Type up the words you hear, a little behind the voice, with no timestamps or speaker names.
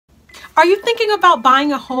Are you thinking about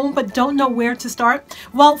buying a home but don't know where to start?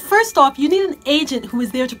 Well, first off, you need an agent who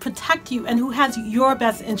is there to protect you and who has your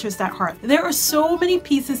best interest at heart. There are so many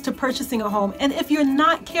pieces to purchasing a home, and if you're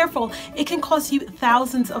not careful, it can cost you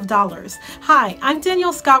thousands of dollars. Hi, I'm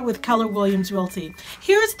Danielle Scott with Keller Williams Realty.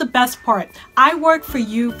 Here's the best part. I work for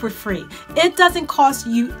you for free. It doesn't cost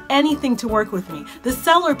you anything to work with me. The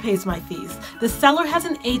seller pays my fees. The seller has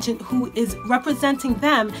an agent who is representing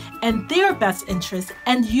them and their best interest,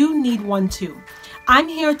 and you need one too. I'm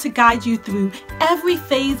here to guide you through every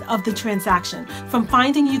phase of the transaction, from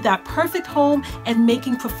finding you that perfect home and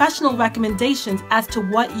making professional recommendations as to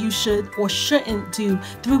what you should or shouldn't do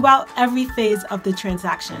throughout every phase of the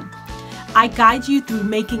transaction. I guide you through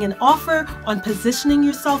making an offer, on positioning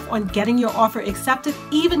yourself, on getting your offer accepted,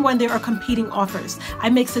 even when there are competing offers. I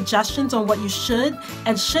make suggestions on what you should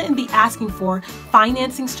and shouldn't be asking for,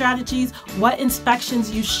 financing strategies, what inspections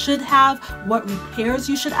you should have, what repairs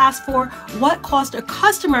you should ask for, what costs are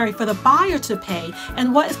customary for the buyer to pay,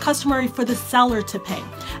 and what is customary for the seller to pay.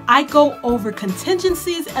 I go over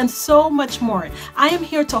contingencies and so much more. I am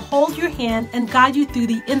here to hold your hand and guide you through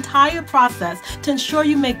the entire process to ensure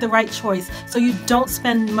you make the right choice, so you don't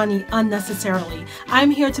spend money unnecessarily.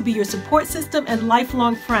 I'm here to be your support system and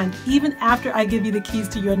lifelong friend, even after I give you the keys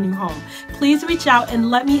to your new home. Please reach out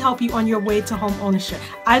and let me help you on your way to home ownership.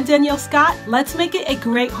 I'm Danielle Scott. Let's make it a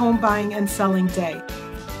great home buying and selling day.